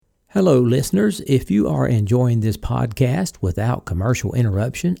Hello, listeners. If you are enjoying this podcast without commercial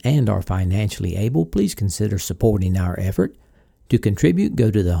interruption and are financially able, please consider supporting our effort. To contribute, go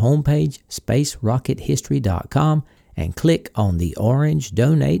to the homepage, spacerockethistory.com, and click on the orange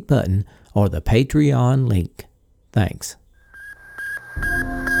Donate button or the Patreon link. Thanks.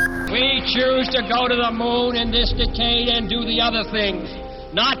 We choose to go to the moon in this decade and do the other things,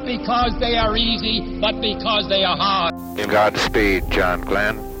 not because they are easy, but because they are hard. Godspeed, John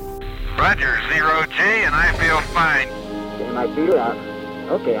Glenn. Roger, 0G, and I feel fine. Getting my feet out.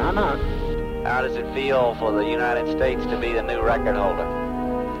 Okay, I'm out. How does it feel for the United States to be the new record holder?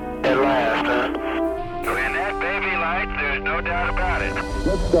 At last, huh? When that baby lights, there's no doubt about it.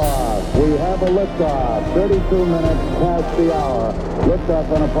 Liftoff. We have a liftoff. 32 minutes past the hour.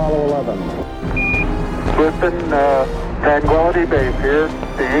 Liftoff on Apollo 11. Houston, Tranquility Base here.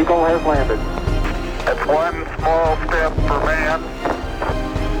 The Eagle has landed. That's one small step for man,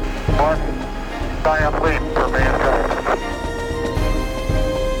 one giant leap for mankind.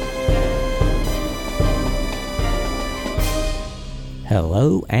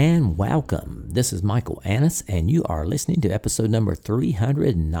 Hello and welcome. This is Michael Annis, and you are listening to episode number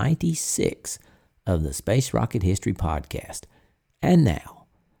 396 of the Space Rocket History Podcast. And now,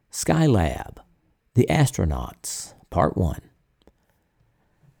 Skylab, The Astronauts, Part 1.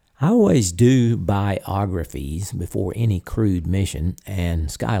 I always do biographies before any crewed mission, and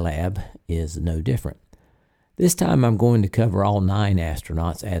Skylab is no different. This time I'm going to cover all 9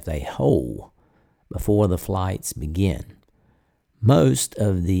 astronauts as a whole before the flights begin. Most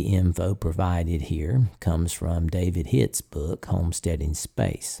of the info provided here comes from David Hitt's book, Homesteading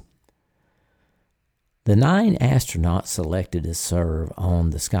Space. The 9 astronauts selected to serve on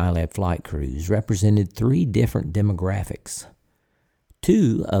the Skylab flight crews represented 3 different demographics.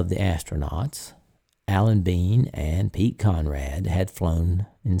 2 of the astronauts, Alan Bean and Pete Conrad, had flown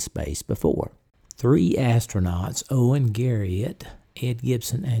in space before. 3 astronauts, Owen Garriott, Ed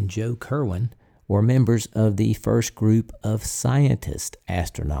Gibson, and Joe Kerwin, were members of the first group of scientist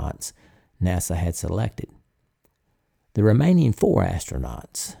astronauts NASA had selected. The remaining 4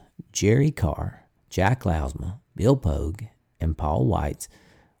 astronauts, Jerry Carr, Jack Lousma, Bill Pogue, and Paul Weitz,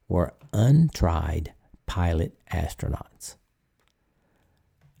 were untried pilot astronauts.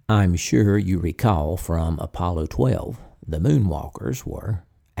 I'm sure you recall from Apollo 12, the moonwalkers were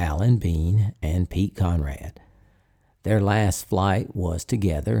Alan Bean and Pete Conrad. Their last flight was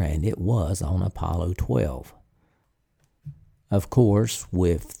together, and it was on Apollo 12. Of course,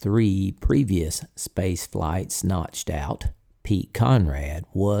 with 3 previous space flights notched out, Pete Conrad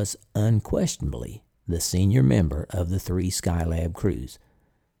was unquestionably the senior member of the 3 Skylab crews,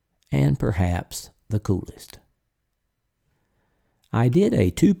 and perhaps the coolest. I did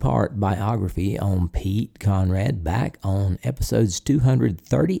a 2-part biography on Pete Conrad back on episodes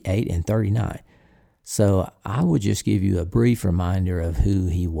 238 and 39, so I will just give you a brief reminder of who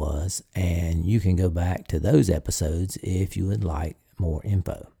he was, and you can go back to those episodes if you would like more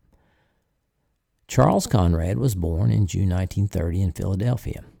info. Charles Conrad was born in June 1930 in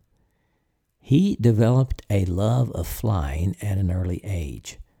Philadelphia. He developed a love of flying at an early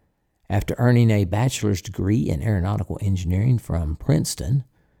age. After earning a bachelor's degree in aeronautical engineering from Princeton,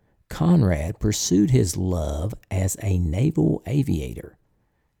 Conrad pursued his love as a naval aviator.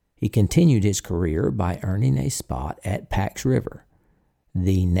 He continued his career by earning a spot at Pax River,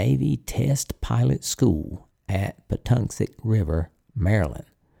 the Navy Test Pilot School at Patuxent River, Maryland,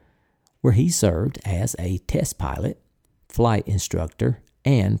 where he served as a test pilot, flight instructor,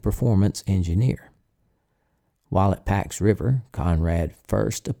 and performance engineer. While at Pax River, Conrad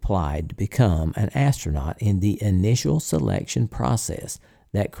first applied to become an astronaut in the initial selection process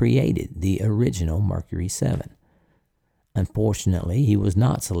that created the original Mercury 7. Unfortunately, he was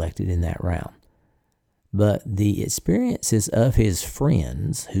not selected in that round. But the experiences of his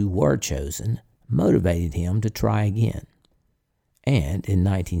friends who were chosen motivated him to try again. And in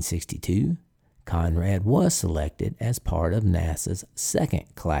 1962, Conrad was selected as part of NASA's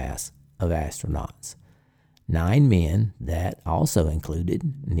second class of astronauts. 9 men that also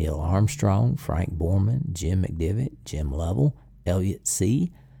included Neil Armstrong, Frank Borman, Jim McDivitt, Jim Lovell, Elliot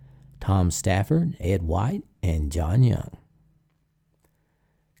See., Tom Stafford, Ed White, and John Young.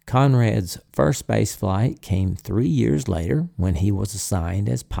 Conrad's first space flight came 3 years later when he was assigned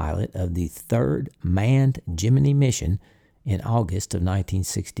as pilot of the 3rd manned Gemini mission in August of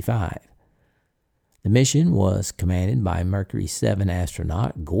 1965. The mission was commanded by Mercury 7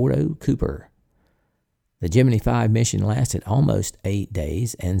 astronaut Gordo Cooper. The Gemini 5 mission lasted almost 8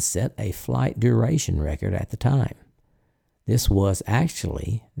 days and set a flight duration record at the time. This was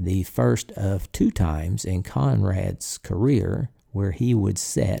actually the first of 2 times in Conrad's career where he would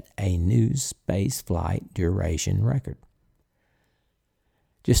set a new space flight duration record.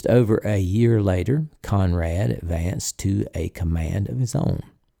 Just over a year later, Conrad advanced to a command of his own,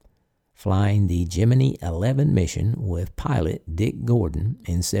 flying the Gemini 11 mission with pilot Dick Gordon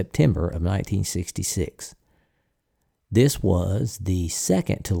in September of 1966. This was the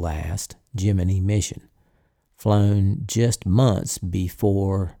second to last Gemini mission, flown just months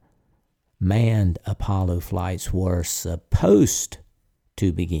before manned Apollo flights were supposed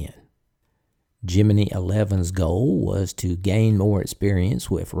to begin. Gemini 11's goal was to gain more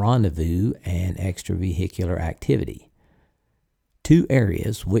experience with rendezvous and extravehicular activity, two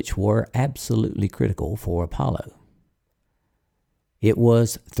areas which were absolutely critical for Apollo. It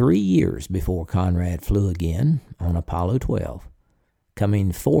was 3 years before Conrad flew again on Apollo 12,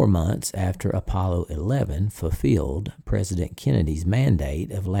 coming 4 months after Apollo 11 fulfilled President Kennedy's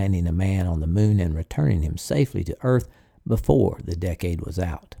mandate of landing a man on the moon and returning him safely to Earth before the decade was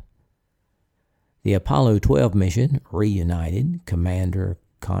out. The Apollo 12 mission reunited Commander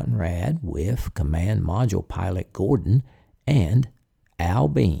Conrad with Command Module Pilot Gordon, and Al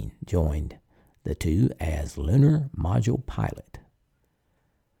Bean joined the two as Lunar Module Pilot.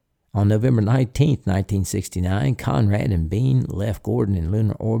 On November 19, 1969, Conrad and Bean left Gordon in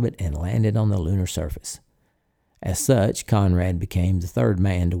lunar orbit and landed on the lunar surface. As such, Conrad became the third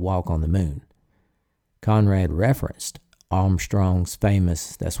man to walk on the moon. Conrad referenced Armstrong's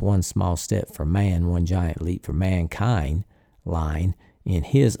famous "That's one small step for man, one giant leap for mankind" line in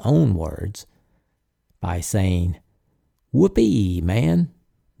his own words by saying, "Whoopee, man,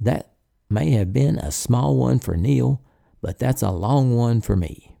 that may have been a small one for Neil, but that's a long one for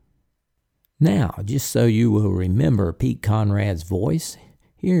me." Now, just so you will remember Pete Conrad's voice,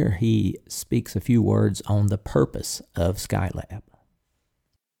 here he speaks a few words on the purpose of Skylab.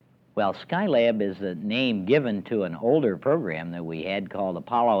 Well, Skylab is a name given to an older program that we had called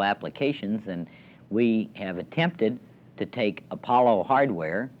Apollo Applications, and we have attempted to take Apollo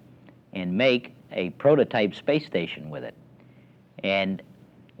hardware and make a prototype space station with it. And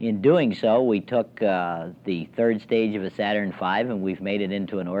in doing so, we took the third stage of a Saturn V, and we've made it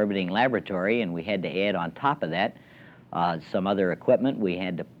into an orbiting laboratory, and we had to add on top of that some other equipment. We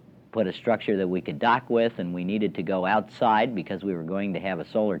had to put a structure that we could dock with, and we needed to go outside because we were going to have a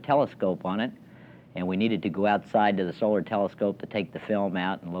solar telescope on it, and we needed to go outside to the solar telescope to take the film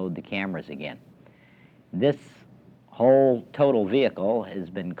out and load the cameras again. This whole total vehicle has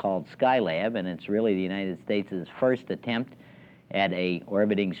been called Skylab, and it's really the United States' first attempt at a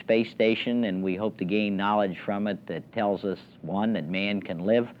orbiting space station, and we hope to gain knowledge from it that tells us, one, that man can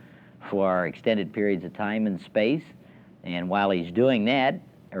live for extended periods of time in space, and while he's doing that,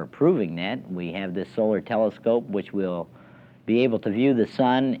 or proving that, we have this solar telescope which will be able to view the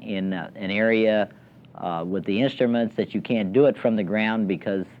sun in an area with the instruments that you can't do it from the ground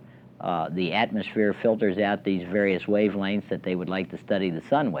because the atmosphere filters out these various wavelengths that they would like to study the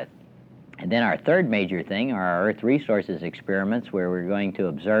sun with. And then our third major thing are our Earth resources experiments, where we're going to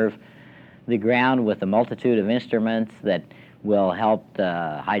observe the ground with a multitude of instruments that will help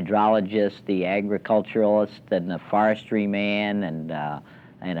the hydrologist, the agriculturalist, and the forestry man, and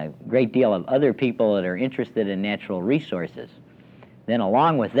a great deal of other people that are interested in natural resources. Then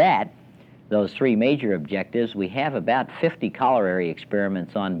along with that, those three major objectives, we have about 50 colliery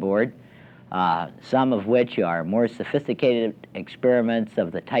experiments on board, some of which are more sophisticated experiments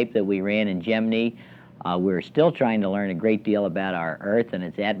of the type that we ran in Gemini. We're still trying to learn a great deal about our Earth and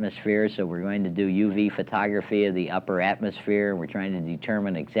its atmosphere, so we're going to do UV photography of the upper atmosphere. We're trying to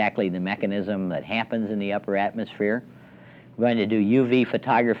determine exactly the mechanism that happens in the upper atmosphere. We're going to do UV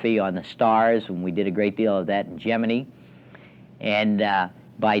photography on the stars, and we did a great deal of that in Gemini. And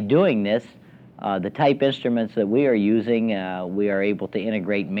by doing this, the type instruments that we are using, we are able to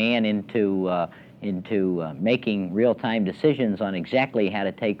integrate man into making real-time decisions on exactly how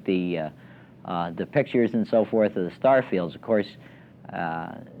to take the pictures and so forth of the star fields. Of course,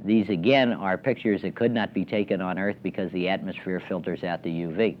 these again are pictures that could not be taken on Earth because the atmosphere filters out the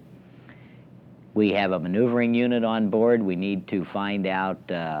UV. We have a maneuvering unit on board. We need to find out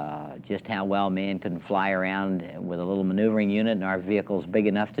just how well man can fly around with a little maneuvering unit, and our vehicle's big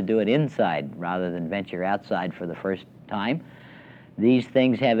enough to do it inside rather than venture outside for the first time. These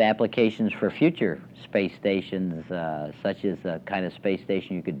things have applications for future space stations, such as the kind of space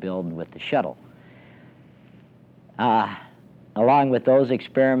station you could build with the shuttle. Along with those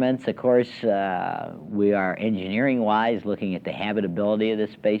experiments, of course, we are engineering-wise looking at the habitability of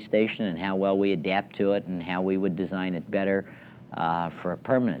this space station and how well we adapt to it and how we would design it better for a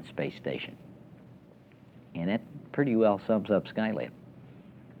permanent space station. And that pretty well sums up Skylab.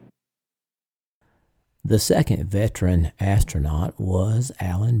 The second veteran astronaut was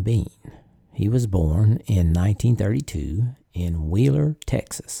Alan Bean. He was born in 1932 in Wheeler,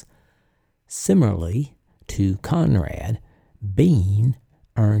 Texas. Similarly to Conrad, Bean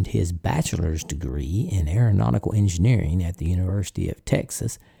earned his bachelor's degree in aeronautical engineering at the University of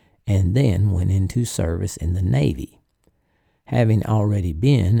Texas and then went into service in the Navy, having already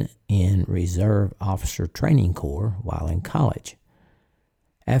been in Reserve Officer Training Corps while in college.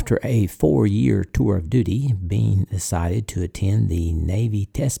 After a 4-year tour of duty, Bean decided to attend the Navy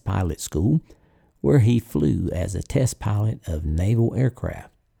Test Pilot School, where he flew as a test pilot of naval aircraft.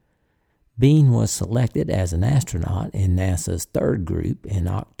 Bean was selected as an astronaut in NASA's third group in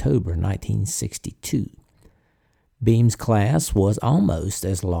October 1962. Bean's class was almost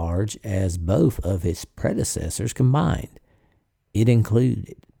as large as both of his predecessors combined. It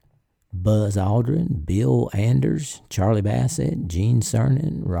included Buzz Aldrin, Bill Anders, Charlie Bassett, Gene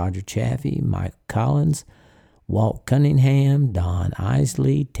Cernan, Roger Chaffee, Mike Collins, Walt Cunningham, Don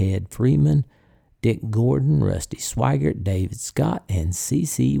Isley, Ted Freeman, Dick Gordon, Rusty Swigert, David Scott, and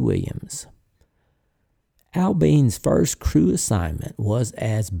C.C. Williams. Al Bean's first crew assignment was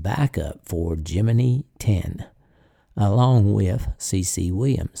as backup for Gemini 10, along with C.C.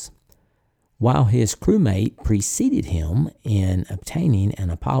 Williams. While his crewmate preceded him in obtaining an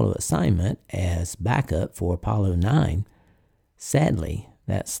Apollo assignment as backup for Apollo 9, sadly,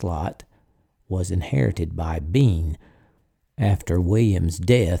 that slot was inherited by Bean after Williams'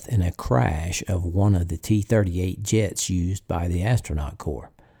 death in a crash of one of the T-38 jets used by the astronaut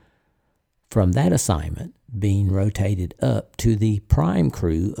corps. From that assignment, Bean rotated up to the prime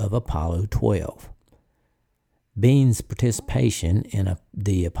crew of Apollo 12. Bean's participation in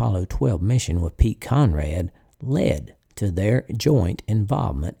the Apollo 12 mission with Pete Conrad led to their joint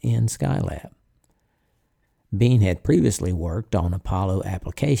involvement in Skylab. Bean had previously worked on Apollo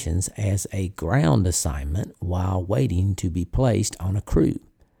applications as a ground assignment while waiting to be placed on a crew.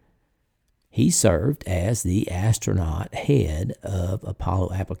 He served as the astronaut head of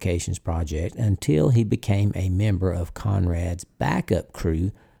Apollo Applications Project until he became a member of Conrad's backup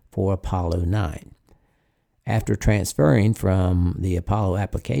crew for Apollo 9. After transferring from the Apollo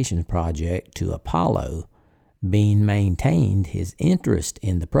Applications Project to Apollo, Bean maintained his interest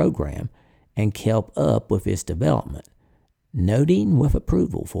in the program and kept up with its development, noting with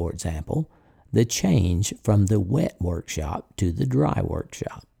approval, for example, the change from the wet workshop to the dry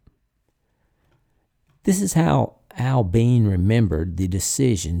workshop. This is how Al Bean remembered the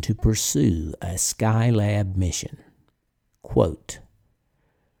decision to pursue a Skylab mission. Quote,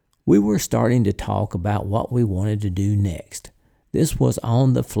 "We were starting to talk about what we wanted to do next. This was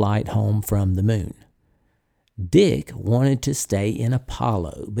on the flight home from the moon. Dick wanted to stay in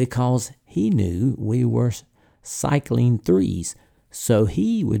Apollo because he knew we were cycling threes, so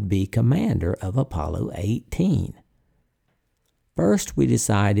he would be commander of Apollo 18. First, we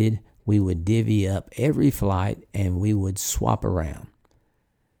decided we would divvy up every flight and we would swap around.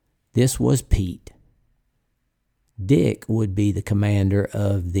 This was Pete. Dick would be the commander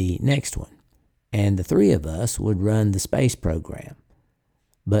of the next one, and the three of us would run the space program.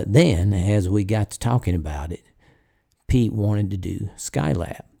 But then, as we got to talking about it, Pete wanted to do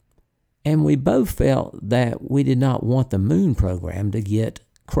Skylab, and we both felt that we did not want the moon program to get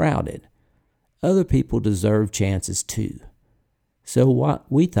crowded. Other people deserve chances too. So what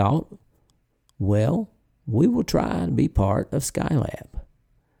we thought, well, we will try to be part of Skylab.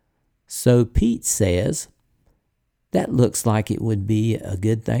 So Pete says, that looks like it would be a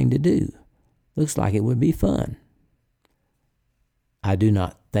good thing to do. Looks like it would be fun. I do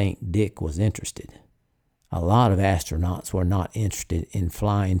not think Dick was interested. A lot of astronauts were not interested in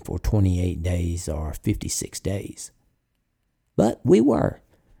flying for 28 days or 56 days. But we were.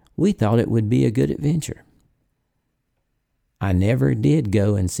 We thought it would be a good adventure. I never did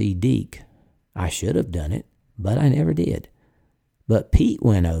go and see Deke. I should have done it, but I never did. But Pete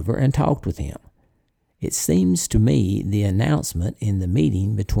went over and talked with him. It seems to me the announcement in the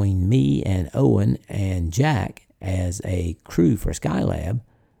meeting between me and Owen and Jack as a crew for Skylab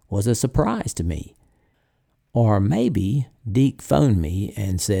was a surprise to me. Or maybe Deke phoned me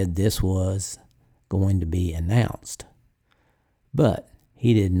and said this was going to be announced. But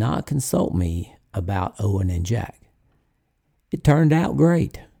he did not consult me about Owen and Jack. It turned out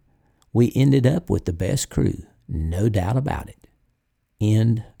great. We ended up with the best crew, no doubt about it.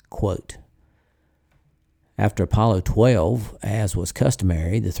 End quote. After Apollo 12, as was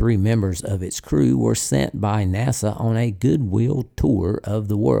customary, the three members of its crew were sent by NASA on a goodwill tour of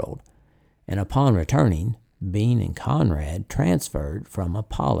the world, and upon returning, Bean and Conrad transferred from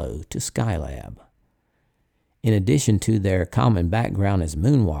Apollo to Skylab. In addition to their common background as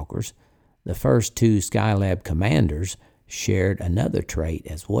moonwalkers, The first two Skylab commanders shared another trait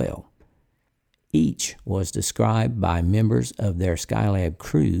as well. Each was described by members of their Skylab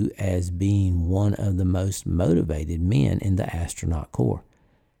crew as being one of the most motivated men in the astronaut corps.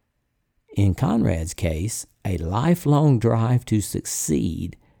 In Conrad's case, a lifelong drive to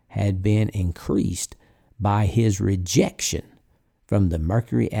succeed had been increased by his rejection from the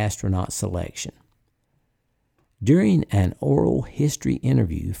Mercury astronaut selection. During an oral history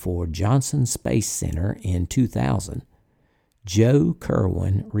interview for Johnson Space Center in 2000, Joe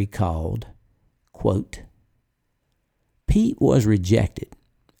Kerwin recalled, quote, "Pete was rejected,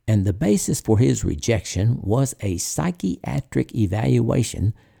 and the basis for his rejection was a psychiatric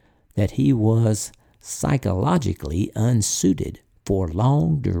evaluation that he was psychologically unsuited for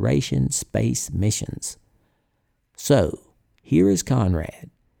long-duration space missions. So, here is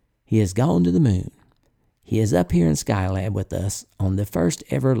Conrad. He has gone to the moon. He is up here in Skylab with us on the first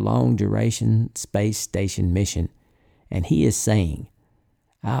ever long-duration space station mission, and he is saying,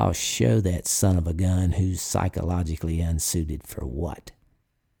 'I'll show that son of a gun who's psychologically unsuited for what.'"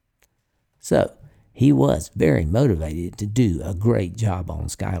 So, he was very motivated to do a great job on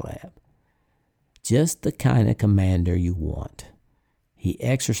Skylab. Just the kind of commander you want. He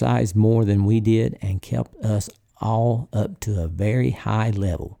exercised more than we did and kept us all up to a very high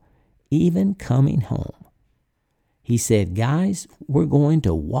level, even coming home. He said, "Guys, we're going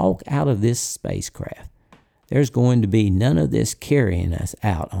to walk out of this spacecraft. There's going to be none of this carrying us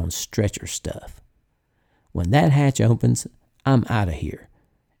out on stretcher stuff. When that hatch opens, I'm out of here,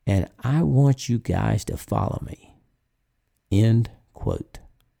 and I want you guys to follow me." End quote.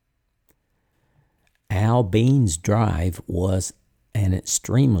 Al Bean's drive was an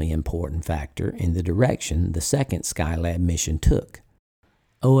extremely important factor in the direction the second Skylab mission took.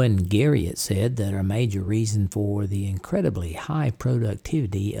 Owen Garriott said that a major reason for the incredibly high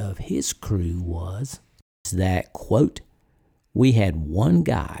productivity of his crew was that, quote, "We had one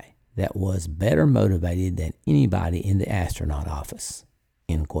guy that was better motivated than anybody in the astronaut office,"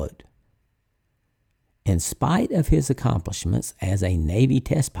 end quote. In spite of his accomplishments as a Navy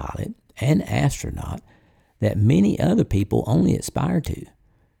test pilot and astronaut that many other people only aspire to,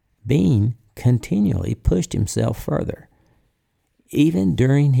 Bean continually pushed himself further. Even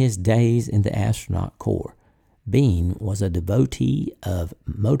during his days in the astronaut corps, Bean was a devotee of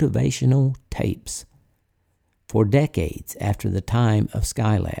motivational tapes. For decades after the time of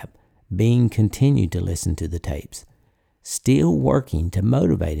Skylab, Bean continued to listen to the tapes, still working to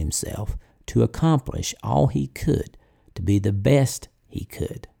motivate himself to accomplish all he could to be the best he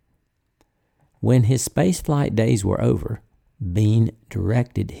could. When his spaceflight days were over, Bean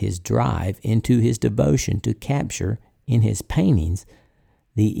directed his drive into his devotion to capture in his paintings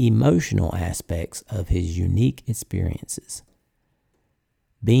the emotional aspects of his unique experiences.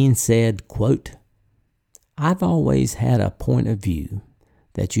 Bean said, quote, "I've always had a point of view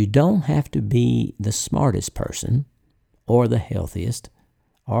that you don't have to be the smartest person or the healthiest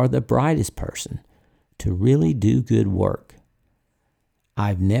or the brightest person to really do good work.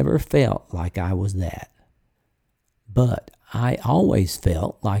 I've never felt like I was that, but I always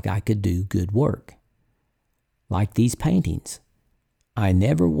felt like I could do good work. Like these paintings. I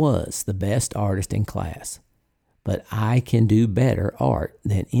never was the best artist in class, but I can do better art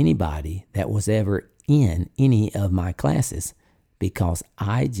than anybody that was ever in any of my classes because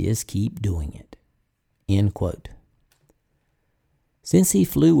I just keep doing it." End quote. Since he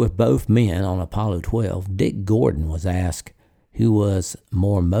flew with both men on Apollo 12, Dick Gordon was asked who was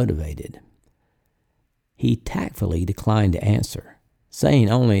more motivated. He tactfully declined to answer, saying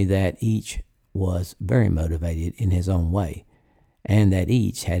only that each was very motivated in his own way, and that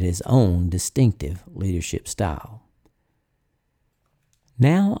each had his own distinctive leadership style.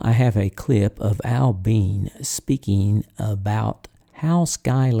 Now I have a clip of Al Bean speaking about how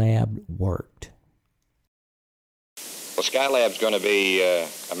Skylab worked. Well, Skylab's going to be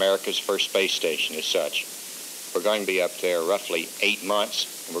America's first space station as such. We're going to be up there roughly 8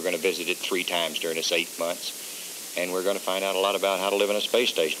 months, and we're going to visit it 3 times during this 8 months. And we're going to find out a lot about how to live in a space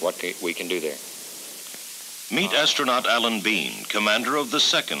station, what we can do there. Meet astronaut Alan Bean, commander of the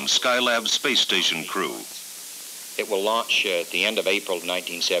second Skylab space station crew. It will launch at the end of April of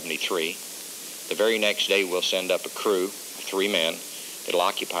 1973. The very next day, we'll send up a crew of 3 men. It'll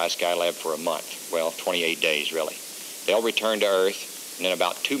occupy Skylab for a month. Well, 28 days, really. They'll return to Earth, and then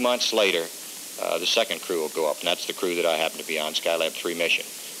about 2 months later, the second crew will go up, and that's the crew that I happen to be on, Skylab 3 mission.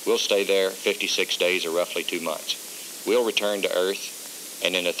 We'll stay there 56 days or roughly 2 months. We'll return to Earth,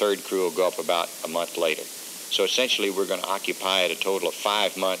 and then the third crew will go up about a month later. So essentially, we're going to occupy it a total of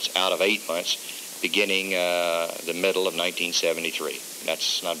 5 months out of 8 months, beginning the middle of 1973.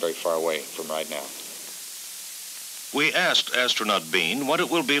 That's not very far away from right now. We asked astronaut Bean what it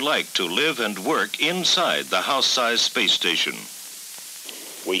will be like to live and work inside the house-sized space station.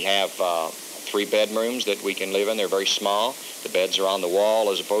 We have 3 bedrooms that we can live in. They're very small. The beds are on the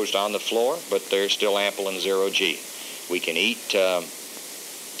wall as opposed to on the floor, but they're still ample in zero-G. We can eat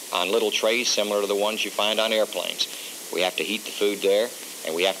on little trays similar to the ones you find on airplanes. We have to heat the food there,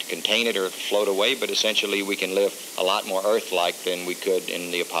 and we have to contain it or float away, but essentially we can live a lot more Earth-like than we could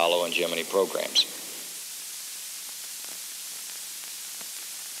in the Apollo and Gemini programs.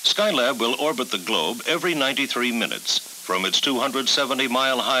 Skylab will orbit the globe every 93 minutes. From its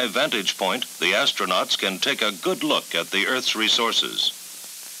 270-mile-high vantage point, the astronauts can take a good look at the Earth's resources.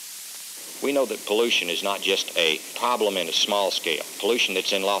 We know that pollution is not just a problem in a small scale. Pollution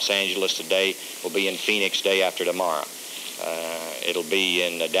that's in Los Angeles today will be in Phoenix day after tomorrow. It'll be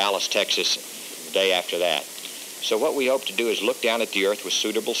in Dallas, Texas, the day after that. So what we hope to do is look down at the Earth with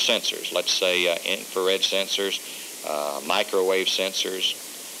suitable sensors, let's say infrared sensors, microwave sensors,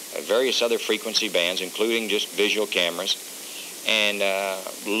 various other frequency bands, including just visual cameras, and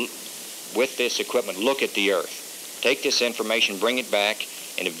with this equipment, look at the Earth. Take this information, bring it back,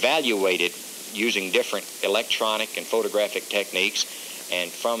 and evaluate it using different electronic and photographic techniques, and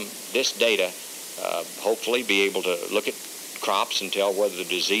from this data, hopefully be able to look at crops and tell whether they're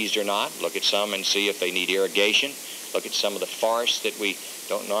diseased or not, look at some and see if they need irrigation, look at some of the forests that we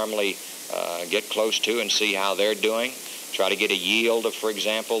don't normally get close to and see how they're doing, try to get a yield of, for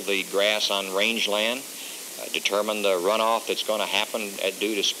example, the grass on rangeland, determine the runoff that's going to happen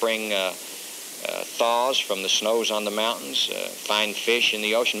due to spring thaws from the snows on the mountains, find fish in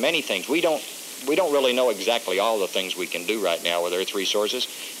the ocean, many things. We don't really know exactly all the things we can do right now with Earth resources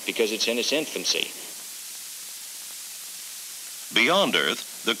because it's in its infancy. Beyond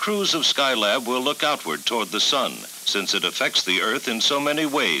Earth, the crews of Skylab will look outward toward the sun, since it affects the Earth in so many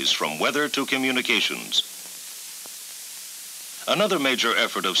ways, from weather to communications. Another major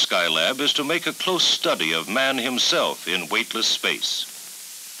effort of Skylab is to make a close study of man himself in weightless space.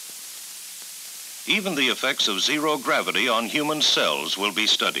 Even the effects of zero gravity on human cells will be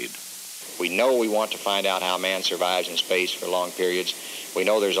studied. We know we want to find out how man survives in space for long periods. We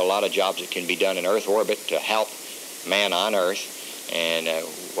know there's a lot of jobs that can be done in Earth orbit to help man on Earth. And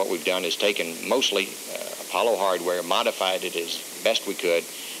what we've done is taken mostly Apollo hardware, modified it as best we could,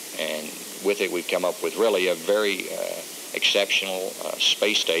 and with it we've come up with really a very exceptional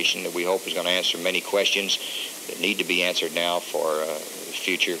space station that we hope is going to answer many questions that need to be answered now for the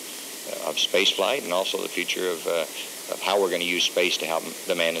future of spaceflight and also the future of how we're going to use space to help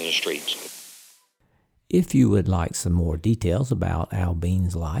the man in the streets. If you would like some more details about Al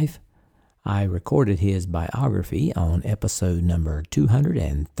Bean's life, I recorded his biography on episode number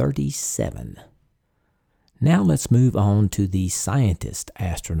 237. Now let's move on to the scientist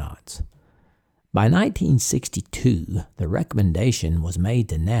astronauts. By 1962, the recommendation was made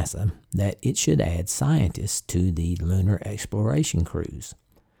to NASA that it should add scientists to the lunar exploration crews.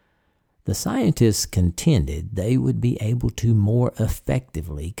 The scientists contended they would be able to more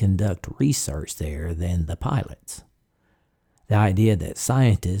effectively conduct research there than the pilots. The idea that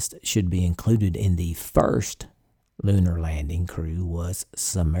scientists should be included in the first lunar landing crew was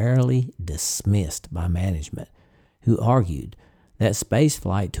summarily dismissed by management, who argued that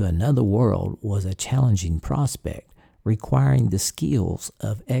spaceflight to another world was a challenging prospect requiring the skills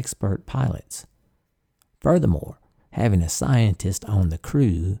of expert pilots. Furthermore, having a scientist on the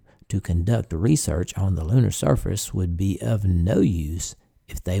crew to conduct research on the lunar surface would be of no use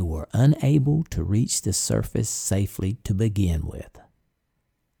if they were unable to reach the surface safely to begin with.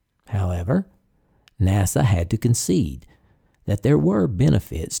 However, NASA had to concede that there were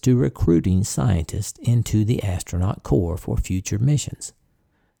benefits to recruiting scientists into the astronaut corps for future missions.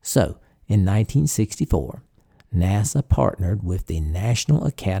 So, in 1964, NASA partnered with the National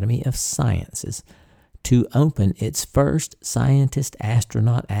Academy of Sciences to open its first scientist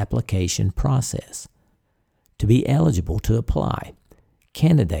astronaut application process. To be eligible to apply,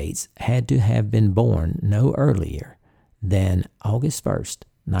 candidates had to have been born no earlier than August 1st,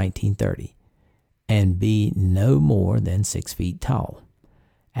 1930, and be no more than 6 feet tall.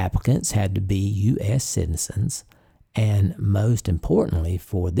 Applicants had to be U.S. citizens, and most importantly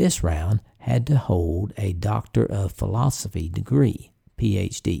for this round, had to hold a Doctor of Philosophy degree,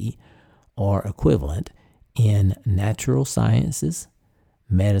 Ph.D., or equivalent in natural sciences,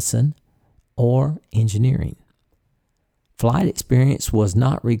 medicine, or engineering. Flight experience was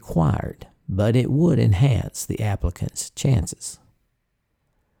not required, but it would enhance the applicant's chances.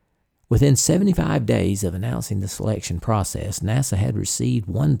 Within 75 days of announcing the selection process, NASA had received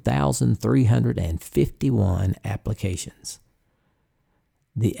 1,351 applications.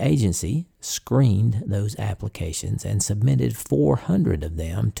 The agency screened those applications and submitted 400 of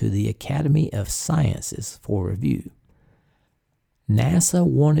them to the Academy of Sciences for review. NASA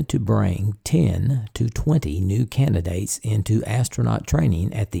wanted to bring 10 to 20 new candidates into astronaut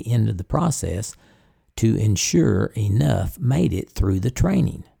training at the end of the process to ensure enough made it through the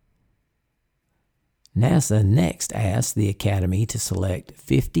training. NASA next asked the Academy to select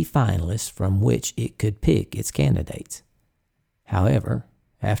 50 finalists from which it could pick its candidates. However,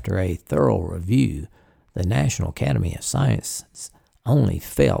 after a thorough review, the National Academy of Sciences only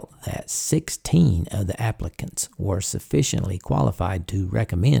felt that 16 of the applicants were sufficiently qualified to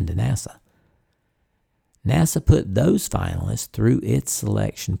recommend to NASA. NASA put those finalists through its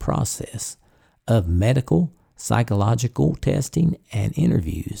selection process of medical, psychological testing, and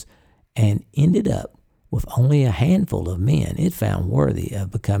interviews, and ended up with only a handful of men it found worthy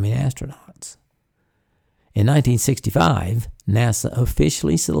of becoming astronauts. In 1965, NASA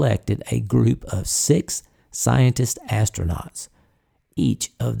officially selected a group of 6 scientist astronauts.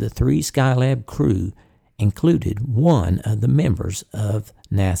 Each of the 3 Skylab crew included one of the members of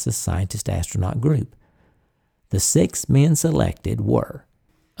NASA's scientist astronaut group. The 6 men selected were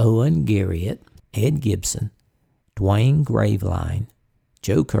Owen Garriott, Ed Gibson, Dwayne Graveline,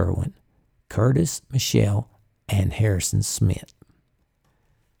 Joe Kerwin, Curtis Michel, and Harrison Smith.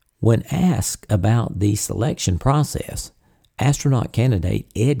 When asked about the selection process, astronaut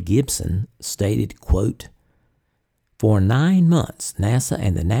candidate Ed Gibson stated, quote, "For 9 months, NASA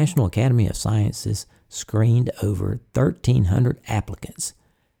and the National Academy of Sciences screened over 1,300 applicants.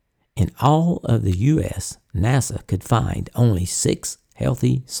 In all of the U.S., NASA could find only 6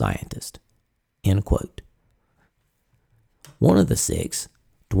 healthy scientists." End quote. One of the 6,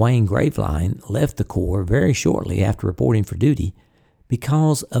 Dwayne Graveline, left the Corps very shortly after reporting for duty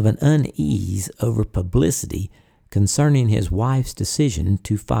because of an unease over publicity concerning his wife's decision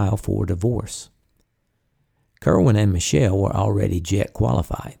to file for divorce. Kerwin and Michelle were already jet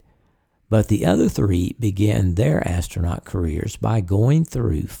qualified, but the other 3 began their astronaut careers by going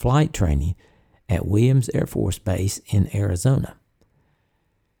through flight training at Williams Air Force Base in Arizona.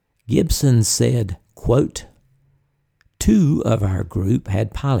 Gibson said, quote, "2 of our group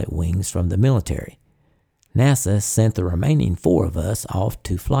had pilot wings from the military. NASA sent the remaining 4 of us off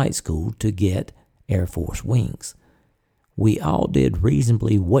to flight school to get Air Force wings. We all did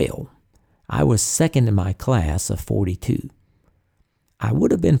reasonably well. I was second in my class of 42. I would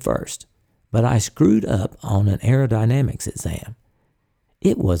have been first, but I screwed up on an aerodynamics exam.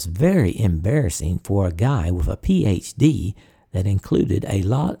 It was very embarrassing for a guy with a PhD that included a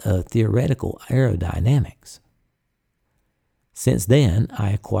lot of theoretical aerodynamics. Since then, I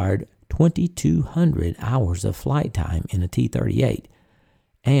acquired 2,200 hours of flight time in a T-38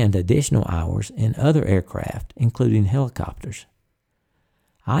 and additional hours in other aircraft, including helicopters.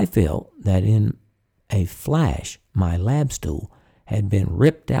 I felt that in a flash, my lab stool had been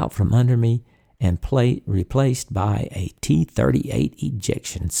ripped out from under me and replaced by a T-38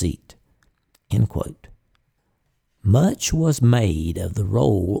 ejection seat." End quote. Much was made of the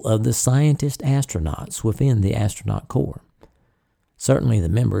role of the scientist astronauts within the astronaut corps. Certainly the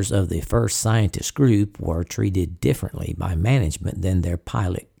members of the first scientist group were treated differently by management than their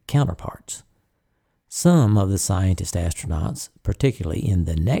pilot counterparts. Some of the scientist astronauts, particularly in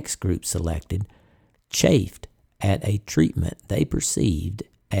the next group selected, chafed at a treatment they perceived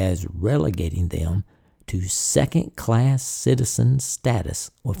as relegating them to second-class citizen status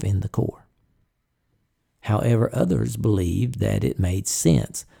within the Corps. However, others believed that it made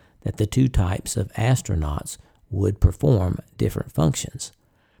sense that the 2 types of astronauts would perform different functions,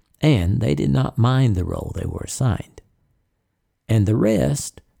 and they did not mind the role they were assigned. And the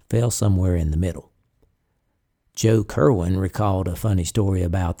rest fell somewhere in the middle. Joe Kerwin recalled a funny story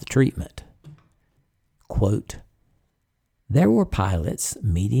about the treatment. Quote, "There were pilots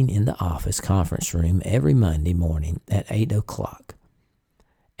meeting in the office conference room every Monday morning at 8 o'clock.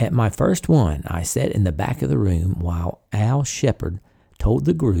 At my first one, I sat in the back of the room while Al Shepard told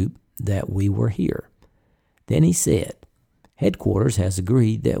the group that we were here. Then he said, 'Headquarters has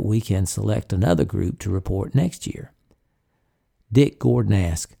agreed that we can select another group to report next year.' Dick Gordon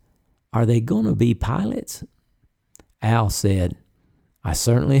asked, 'Are they going to be pilots?' Al said, 'I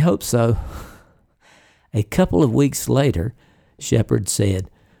certainly hope so.' A couple of weeks later, Shepard said,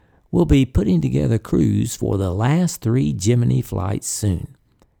 'We'll be putting together crews for the last 3 Gemini flights soon.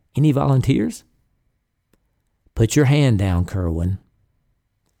 Any volunteers?' 'Put your hand down, Kerwin.'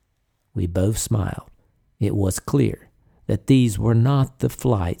 We both smiled. It was clear that these were not the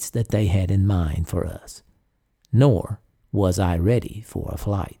flights that they had in mind for us, nor was I ready for a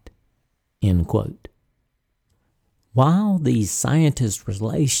flight." End quote. While the scientists'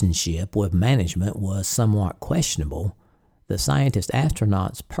 relationship with management was somewhat questionable, the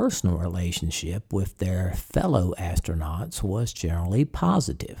scientist-astronauts' personal relationship with their fellow astronauts was generally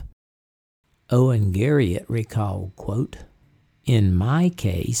positive. Owen Garriott recalled, quote, "In my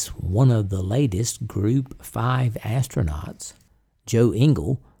case, one of the latest Group 5 astronauts, Joe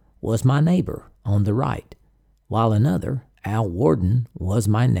Engle, was my neighbor on the right, while another, Al Worden, was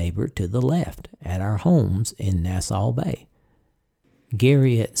my neighbor to the left at our homes in Nassau Bay."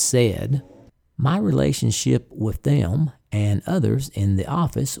 Garriott said, "My relationship with them and others in the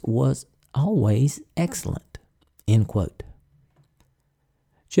office was always excellent." End quote.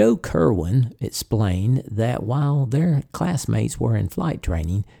 Joe Kerwin explained that while their classmates were in flight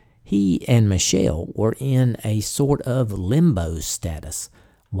training, he and Michelle were in a sort of limbo status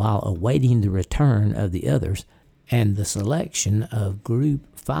while awaiting the return of the others and the selection of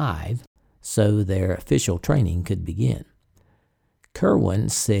Group 5 so their official training could begin. Kerwin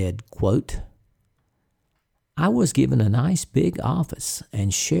said, quote, "I was given a nice big office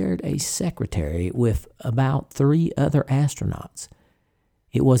and shared a secretary with about 3 other astronauts.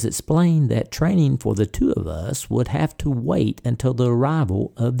 It was explained that training for the 2 of us would have to wait until the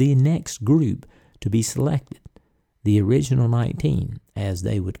arrival of the next group to be selected, the original 19, as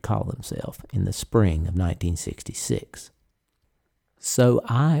they would call themselves, in the spring of 1966. So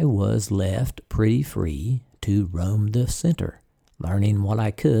I was left pretty free to roam the center, learning what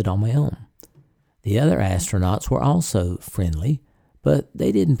I could on my own. The other astronauts were also friendly, but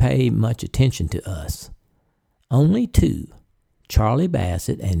they didn't pay much attention to us. Only 2, Charlie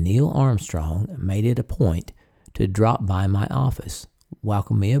Bassett and Neil Armstrong, made it a point to drop by my office,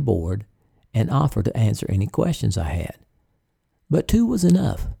 welcome me aboard, and offer to answer any questions I had. But 2 was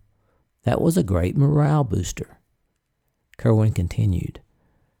enough. That was a great morale booster." Kerwin continued,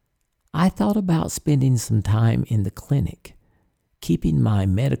 "I thought about spending some time in the clinic, keeping my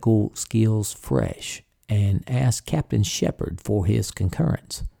medical skills fresh, and asked Captain Shepard for his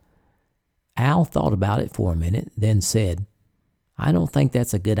concurrence. Al thought about it for a minute, then said, 'I don't think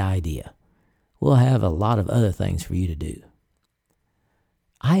that's a good idea. We'll have a lot of other things for you to do.'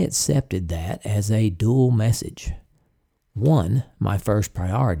 I accepted that as a dual message. 1, my first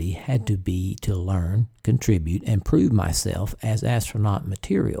priority had to be to learn, contribute, and prove myself as astronaut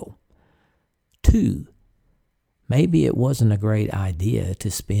material. 2, maybe it wasn't a great idea to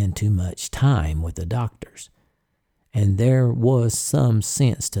spend too much time with the doctors. And there was some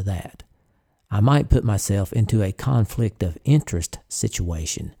sense to that. I might put myself into a conflict of interest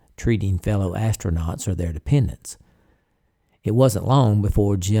situation, treating fellow astronauts or their dependents. It wasn't long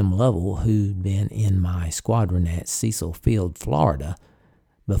before Jim Lovell, who'd been in my squadron at Cecil Field, Florida,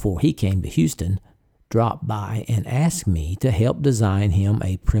 before he came to Houston, dropped by and asked me to help design him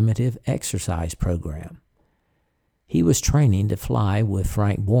a primitive exercise program. He was training to fly with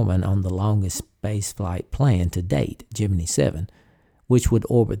Frank Borman on the longest spaceflight plan to date, Gemini 7, which would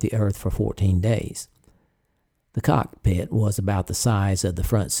orbit the Earth for 14 days. The cockpit was about the size of the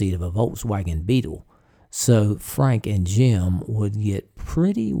front seat of a Volkswagen Beetle, so Frank and Jim would get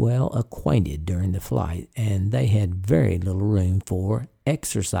pretty well acquainted during the flight, and they had very little room for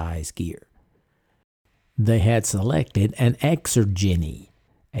exercise gear. They had selected an Exergeny,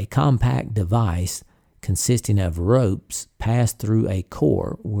 a compact device consisting of ropes passed through a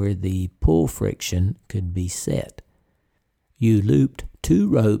core where the pull friction could be set. You looped 2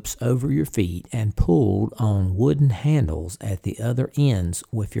 ropes over your feet and pulled on wooden handles at the other ends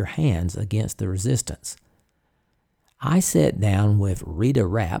with your hands against the resistance. I sat down with Rita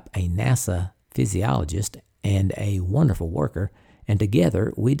Rapp, a NASA physiologist and a wonderful worker, and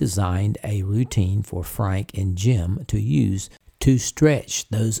together we designed a routine for Frank and Jim to use to stretch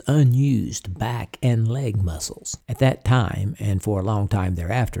those unused back and leg muscles. At that time, and for a long time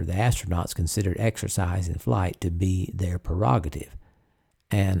thereafter, the astronauts considered exercise in flight to be their prerogative,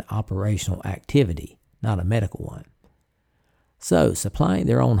 an operational activity, not a medical one. So, supplying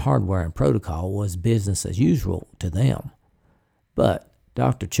their own hardware and protocol was business as usual to them. But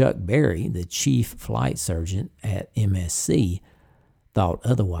Dr. Chuck Berry, the chief flight surgeon at MSC, thought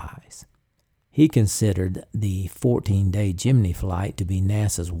otherwise. He considered the 14-day Gemini flight to be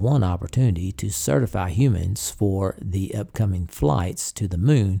NASA's one opportunity to certify humans for the upcoming flights to the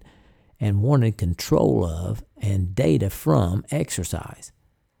moon and wanted control of and data from exercise.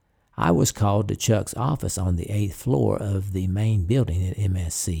 I was called to Chuck's office on the 8th floor of the main building at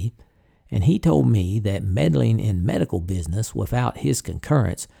MSC, and he told me that meddling in medical business without his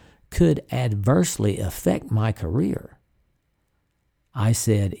concurrence could adversely affect my career. I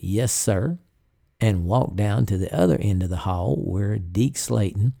said, "Yes, sir," and walked down to the other end of the hall where Deke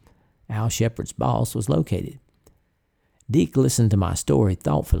Slayton, Al Shepard's boss, was located. Deke listened to my story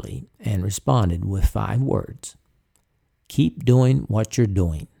thoughtfully and responded with 5 words. "Keep doing what you're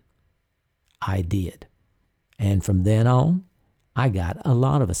doing." I did. And from then on, I got a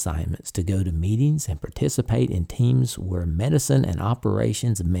lot of assignments to go to meetings and participate in teams where medicine and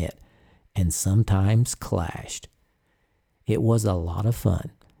operations met and sometimes clashed. It was a lot of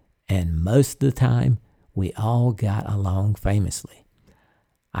fun, and most of the time, we all got along famously.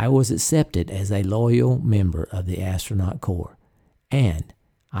 I was accepted as a loyal member of the Astronaut Corps, and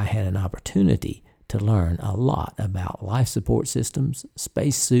I had an opportunity to learn a lot about life support systems,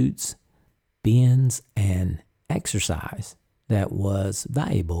 spacesuits, bends, and exercise that was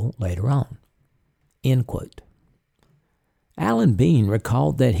valuable later on. End quote. Alan Bean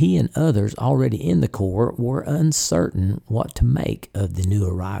recalled that he and others already in the Corps were uncertain what to make of the new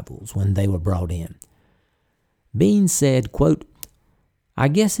arrivals when they were brought in. Bean said, quote, "I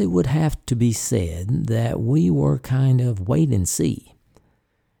guess it would have to be said that we were kind of wait and see.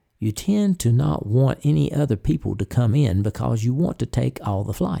 You tend to not want any other people to come in because you want to take all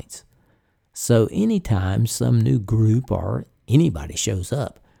the flights. So anytime some new group or anybody shows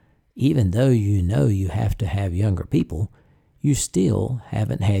up, even though you know you have to have younger people, you still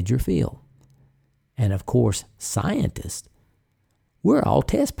haven't had your fill. And of course, scientists, we're all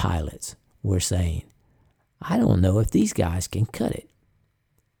test pilots, we're saying. I don't know if these guys can cut it."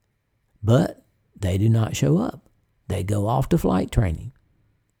 But they do not show up. They go off to flight training.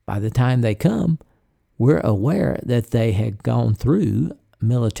 By the time they come, we're aware that they had gone through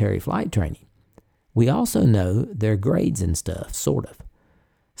military flight training. We also know their grades and stuff, sort of.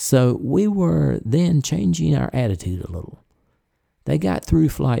 So we were then changing our attitude a little. They got through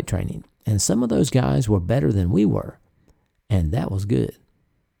flight training, and some of those guys were better than we were, and that was good.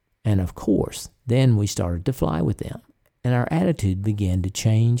 And of course, then we started to fly with them, and our attitude began to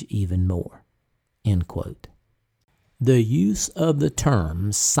change even more. End quote. The use of the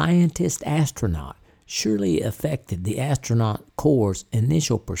term scientist-astronaut surely affected the Astronaut Corps'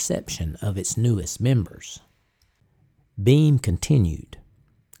 initial perception of its newest members. Beam continued,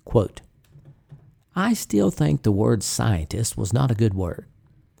 quote, "I still think the word scientist was not a good word.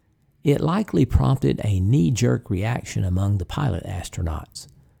 It likely prompted a knee-jerk reaction among the pilot astronauts.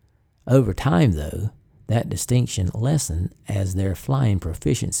 Over time, though, that distinction lessened as their flying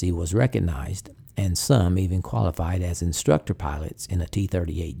proficiency was recognized, and some even qualified as instructor pilots in a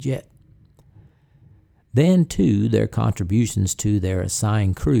T-38 jet. Then, too, their contributions to their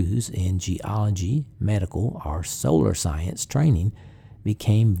assigned crews in geology, medical, or solar science training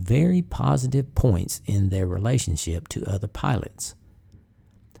became very positive points in their relationship to other pilots.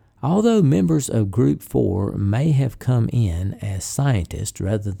 Although members of Group 4 may have come in as scientists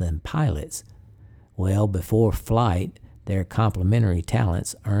rather than pilots, well, before flight, their complementary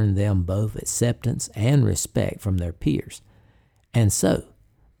talents earned them both acceptance and respect from their peers. And so,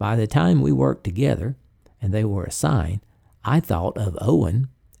 by the time we worked together and they were assigned, I thought of Owen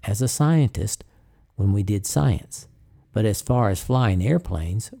as a scientist when we did science. But as far as flying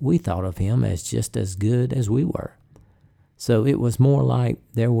airplanes, we thought of him as just as good as we were. So it was more like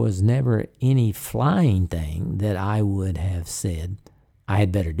there was never any flying thing that I would have said, I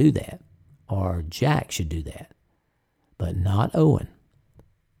had better do that, or Jack should do that, but not Owen."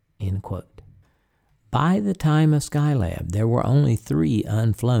 End quote. By the time of Skylab, there were only 3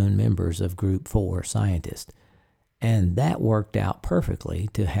 unflown members of Group 4 scientists, and that worked out perfectly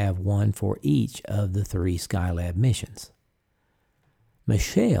to have one for each of the 3 Skylab missions.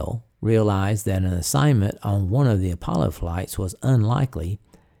 Michel realized that an assignment on one of the Apollo flights was unlikely,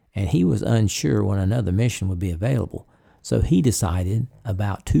 and he was unsure when another mission would be available, so he decided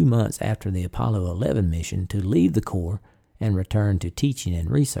about 2 months after the Apollo 11 mission to leave the Corps and return to teaching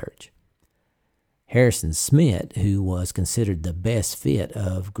and research. Harrison Smith, who was considered the best fit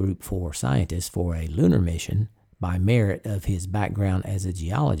of Group 4 scientists for a lunar mission by merit of his background as a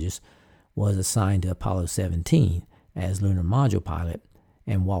geologist, was assigned to Apollo 17 as lunar module pilot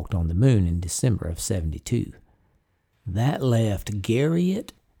and walked on the moon in December of '72. That left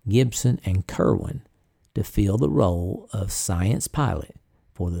Garriott, Gibson, and Kerwin to fill the role of science pilot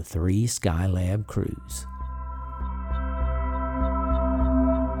for the 3 Skylab crews.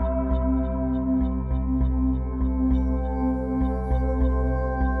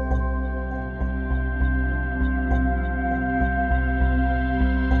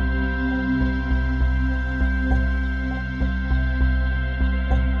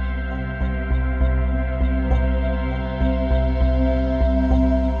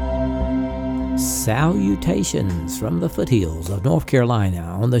 Salutations from the foothills of North Carolina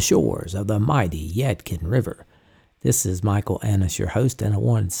on the shores of the mighty Yadkin River. This is Michael Annis, your host, and I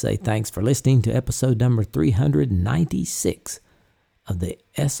wanted to say thanks for listening to episode number 396 of the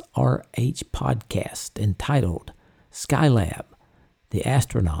SRH podcast entitled Skylab, The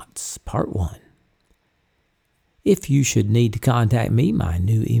Astronauts, Part 1. If you should need to contact me, my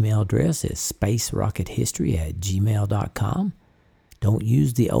new email address is spacerockethistory@gmail.com. Don't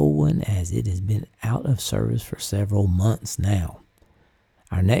use the old one as it has been out of service for several months now.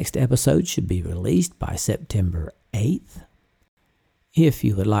 Our next episode should be released by September 8th. If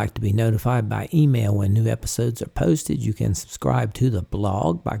you would like to be notified by email when new episodes are posted, you can subscribe to the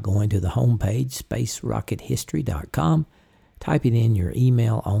blog by going to the homepage, spacerockethistory.com, typing in your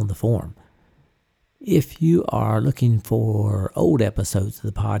email on the form. If you are looking for old episodes of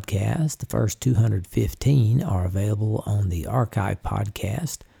the podcast, the first 215 are available on the Archive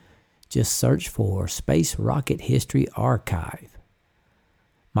podcast. Just search for Space Rocket History Archive.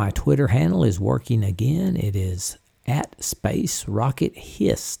 My Twitter handle is working again. It is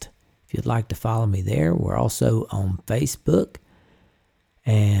 @SpaceRocketHist. If you'd like to follow me there, we're also on Facebook.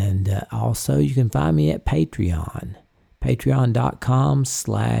 And also you can find me at Patreon.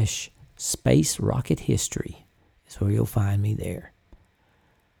 Patreon.com/Space Rocket History is where you'll find me there.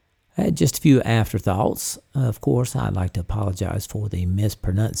 Just a few afterthoughts. Of course, I'd like to apologize for the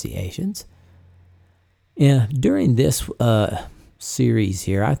mispronunciations. During this series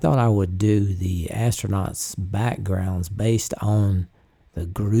here, I thought I would do the astronauts' backgrounds based on the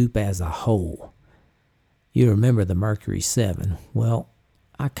group as a whole. You remember the Mercury 7. Well,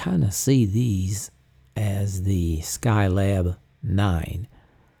 I kind of see these as the Skylab 9.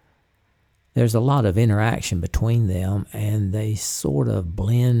 There's a lot of interaction between them, and they sort of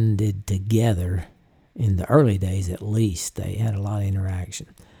blended together in the early days at least. They had a lot of interaction.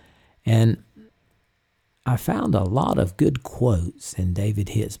 And I found a lot of good quotes in David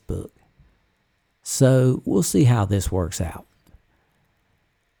Hitt's book. So we'll see how this works out.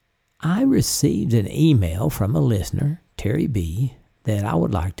 I received an email from a listener, Terry B., that I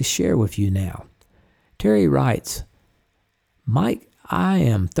would like to share with you now. Terry writes, Mike, I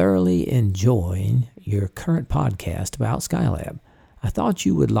am thoroughly enjoying your current podcast about Skylab. I thought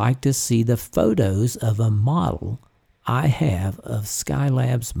you would like to see the photos of a model I have of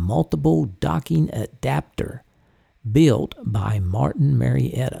Skylab's multiple docking adapter built by Martin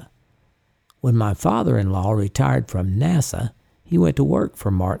Marietta. When my father-in-law retired from NASA, he went to work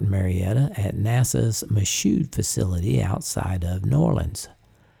for Martin Marietta at NASA's Michoud facility outside of New Orleans.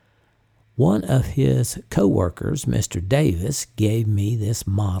 One of his co-workers, Mr. Davis, gave me this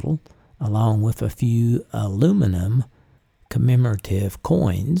model along with a few aluminum commemorative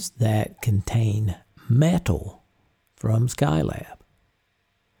coins that contain metal from Skylab.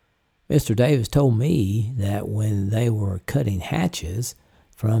 Mr. Davis told me that when they were cutting hatches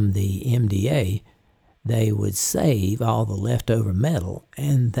from the MDA, they would save all the leftover metal,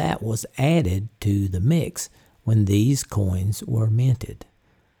 and that was added to the mix when these coins were minted.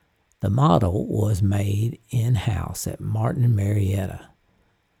 The model was made in-house at Martin Marietta.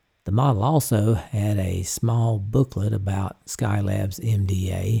 The model also had a small booklet about Skylab's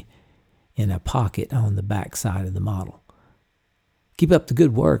MDA in a pocket on the back side of the model. Keep up the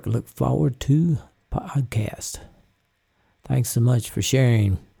good work. Look forward to podcast. Thanks so much for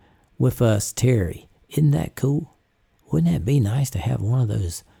sharing with us, Terry. Isn't that cool? Wouldn't that be nice to have one of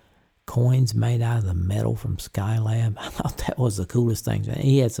those coins made out of the metal from Skylab? I thought that was the coolest thing.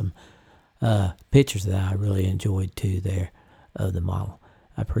 He had some pictures that I really enjoyed too there of the model.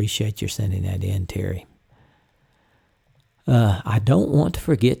 I appreciate your sending that in, Terry. I don't want to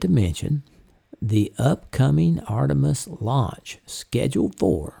forget to mention the upcoming Artemis launch scheduled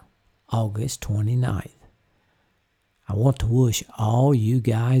for August 29th. I want to wish all you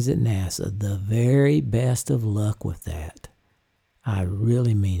guys at NASA the very best of luck with that. I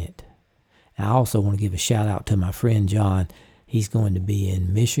really mean it. I also want to give a shout out to my friend John. He's going to be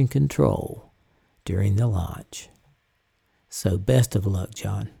in mission control during the launch. So best of luck,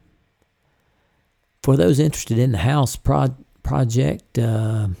 John. For those interested in the house project,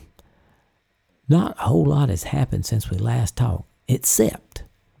 not a whole lot has happened since we last talked, except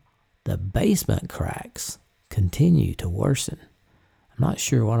the basement cracks continue to worsen. I'm not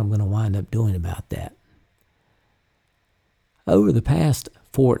sure what I'm going to wind up doing about that. Over the past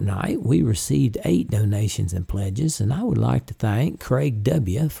fortnight, we received 8 donations and pledges, and I would like to thank Craig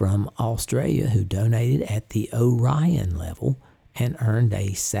W. from Australia, who donated at the Orion level and earned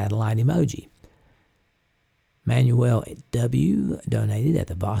a satellite emoji. Manuel W. donated at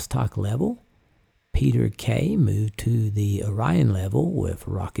the Vostok level. Peter K. moved to the Orion level with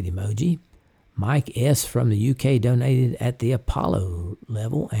rocket emoji. Mike S. from the UK donated at the Apollo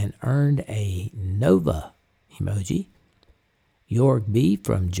level and earned a Nova emoji. York B.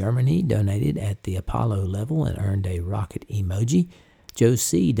 from Germany donated at the Apollo level and earned a rocket emoji. Joe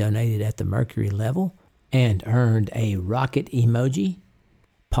C. donated at the Mercury level and earned a rocket emoji.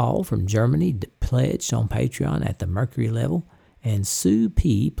 Paul from Germany pledged on Patreon at the Mercury level, and Sue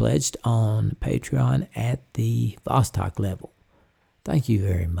P. pledged on Patreon at the Vostok level. Thank you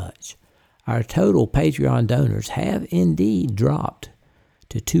very much. Our total Patreon donors have indeed dropped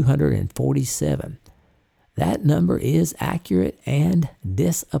to 247. That number is accurate and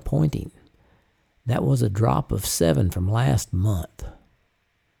disappointing. That was a drop of 7 from last month.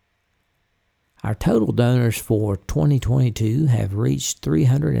 Our total donors for 2022 have reached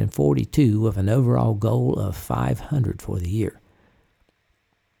 342 with an overall goal of 500 for the year.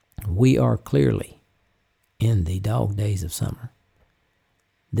 We are clearly in the dog days of summer.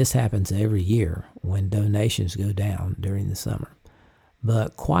 This happens every year when donations go down during the summer.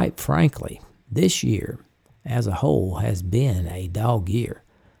 But quite frankly, this year as a whole has been a dog year.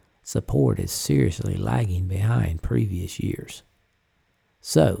 Support is seriously lagging behind previous years.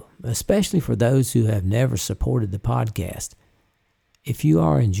 So, especially for those who have never supported the podcast, if you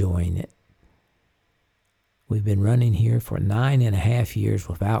are enjoying it, we've been running here for 9.5 years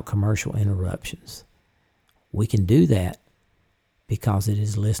without commercial interruptions. We can do that because it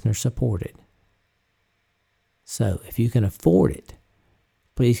is listener supported. So, if you can afford it,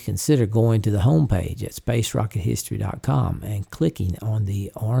 please consider going to the homepage at spacerockethistory.com and clicking on the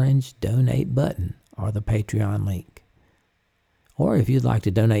orange donate button or the Patreon link. Or if you'd like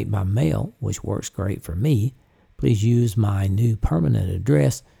to donate by mail, which works great for me, please use my new permanent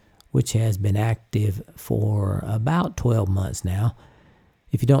address, which has been active for about 12 months now.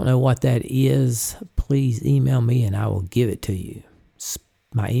 If you don't know what that is, please email me and I will give it to you.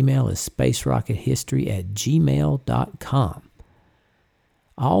 My email is spacerockethistory@gmail.com.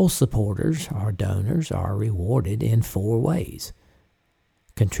 All supporters or donors are rewarded in 4 ways.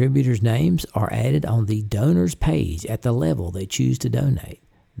 Contributors' names are added on the donors page at the level they choose to donate.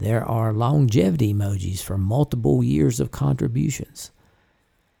 There are longevity emojis for multiple years of contributions.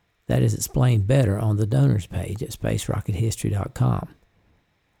 That is explained better on the donors page at spacerockethistory.com.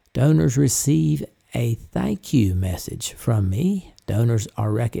 Donors receive a thank you message from me. Donors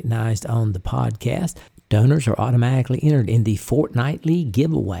are recognized on the podcast. Donors are automatically entered in the fortnightly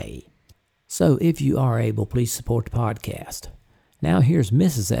giveaway. So if you are able, please support the podcast. Now here's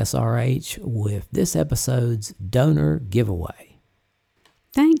Mrs. SRH with this episode's donor giveaway.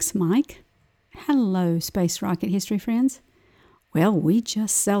 Thanks, Mike. Hello, Space Rocket History friends. Well, we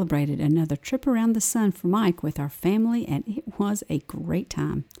just celebrated another trip around the sun for Mike with our family, and it was a great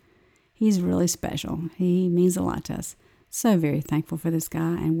time. He's really special. He means a lot to us. So very thankful for this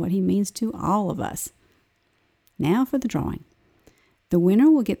guy and what he means to all of us. Now for the drawing. The winner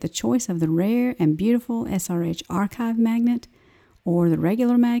will get the choice of the rare and beautiful SRH archive magnet, or the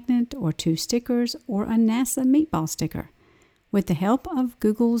regular magnet, or 2 stickers, or a NASA meatball sticker. With the help of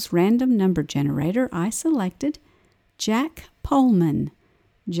Google's random number generator, I selected Jack Pohlman.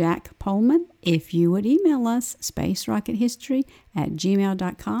 Jack Pohlman, if you would email us,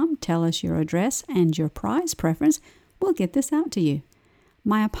 spacerockethistory@gmail.com, tell us your address and your prize preference, we'll get this out to you.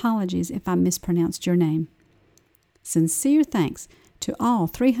 My apologies if I mispronounced your name. Sincere thanks to all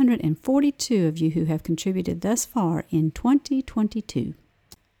 342 of you who have contributed thus far in 2022.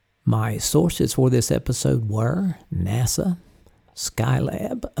 My sources for this episode were NASA,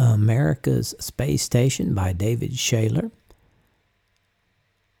 Skylab, America's Space Station by David Shaler,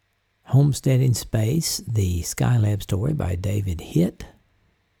 Homesteading Space, the Skylab story by David Hitt,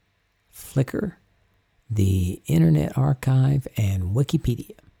 Flickr, the Internet Archive, and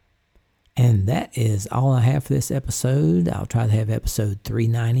Wikipedia. And that is all I have for this episode. I'll try to have episode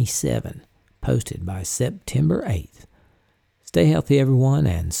 397 posted by September 8th. Stay healthy, everyone,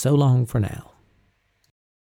 and so long for now.